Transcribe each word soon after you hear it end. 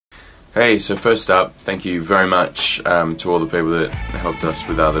Hey, so first up, thank you very much to all the people that helped us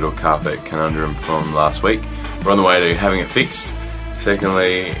with our little carpet conundrum from last week. We're on the way to having it fixed.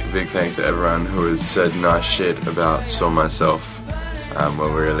 Secondly, big thanks to everyone who has said nice shit about Saw Myself.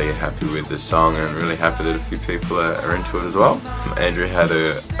 We're really happy with this song and really happy that a few people are into it as well. Andrew had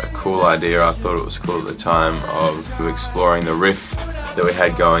a cool idea, I thought it was cool at the time, of exploring the riff that we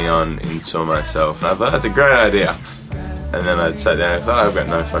had going on in Saw Myself. And I thought that's a great idea. And then I sat down and thought, I've got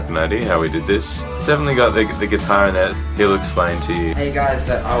no fucking idea how we did this. It's definitely got the guitar in there. He'll explain to you. Hey guys,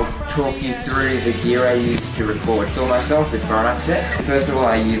 I'll talk you through the gear I used to record Saw Myself with Foreign Objects. First of all,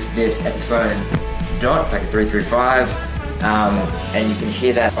 I used this Epiphone Dot, it's like a 335, and you can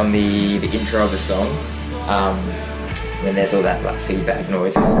hear that on the intro of the song. Then there's all that like feedback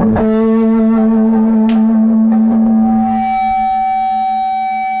noise.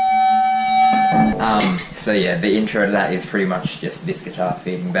 So yeah, the intro to that is pretty much just this guitar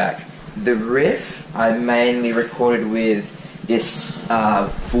feeding back. The riff I mainly recorded with this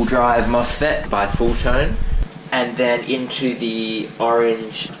full drive MOSFET by Full Tone, and then into the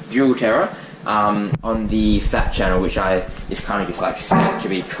orange Dual Terror on the Fat channel, which is kind of just like set to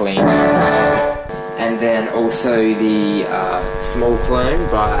be clean. And then also the Small Clone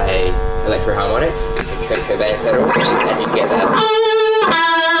by Electro Harmonics, the Kurt Cobain pedal, and you get that.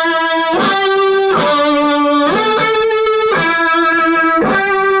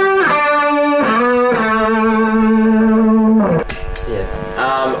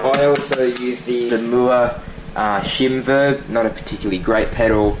 I also use the Moore Shim Verb, not a particularly great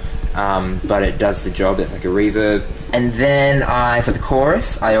pedal, but it does the job. It's like a reverb. And then for the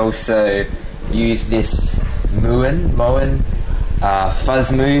chorus, I also use this Moen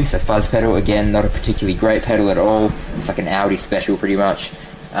Fuzz Moo, so fuzz pedal. Again, not a particularly great pedal at all. It's like an Audi special pretty much,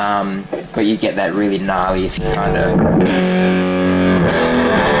 but you get that really gnarly kind of.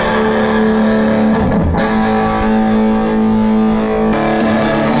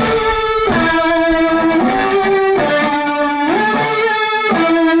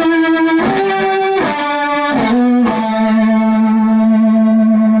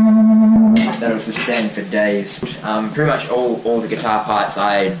 For days. Pretty much all the guitar parts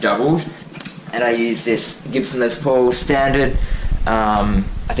I doubled, and I use this Gibson Les Paul Standard. I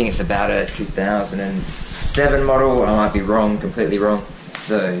think it's about a 2007 model. I might be wrong, completely wrong.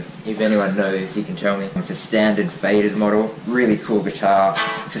 So if anyone knows, you can tell me. It's a standard faded model. Really cool guitar.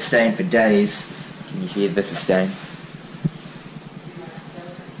 Sustain for days. Can you hear the sustain?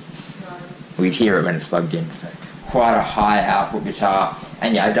 We'd hear it when it's plugged in. So quite a high output guitar,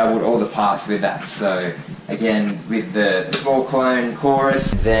 and yeah, I doubled all the parts with that. So again, with the Small Clone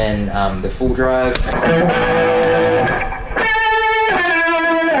chorus, then the full drive.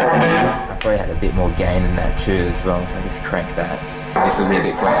 I probably had a bit more gain in that too as well, so I just cranked that. So this will be a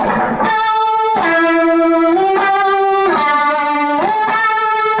bit closer.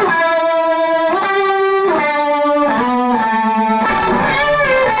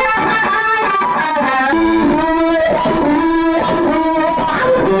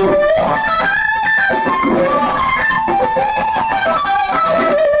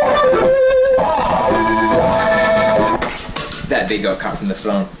 That bit got cut from the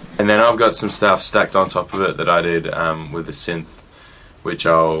song. And then I've got some stuff stacked on top of it that I did with the synth, which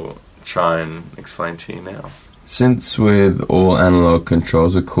I'll try and explain to you now. Synths with all analog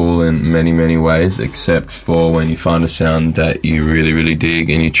controls are cool in many ways, except for when you find a sound that you really dig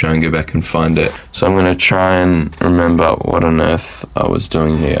and you try and go back and find it. So I'm going to try and remember what on earth I was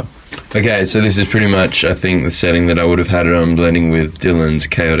doing here. Okay, so this is pretty much, I think, the setting that I would have had it on, blending with Dylan's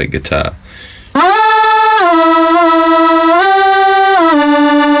Chaotic Guitar.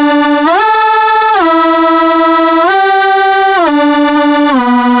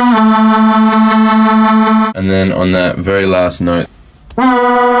 And then on that very last note,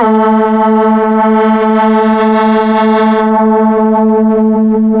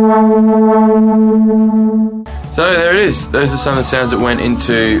 so there it is. Those are some of the sounds that went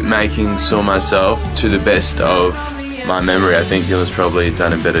into making Saw Myself to the best of my memory. I think Dylan's probably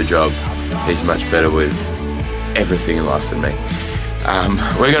done a better job. He's much better with everything in life than me.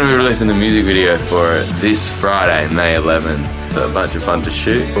 We're going to be releasing the music video for it this Friday, May 11th. A bunch of fun to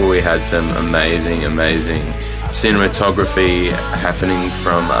shoot. We had some amazing cinematography happening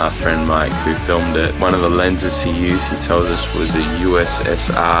from our friend Mike, who filmed it. One of the lenses he used, he told us, was a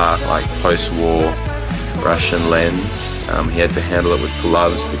USSR, like post-war Russian lens. He had to handle it with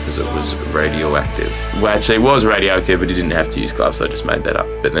gloves because it was radioactive. Well, actually it was radioactive, but he didn't have to use gloves, so I just made that up.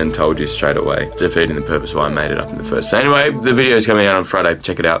 But then told you straight away, defeating the purpose why I made it up in the first place. Anyway, the video is coming out on Friday,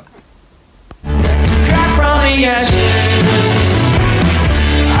 check it out.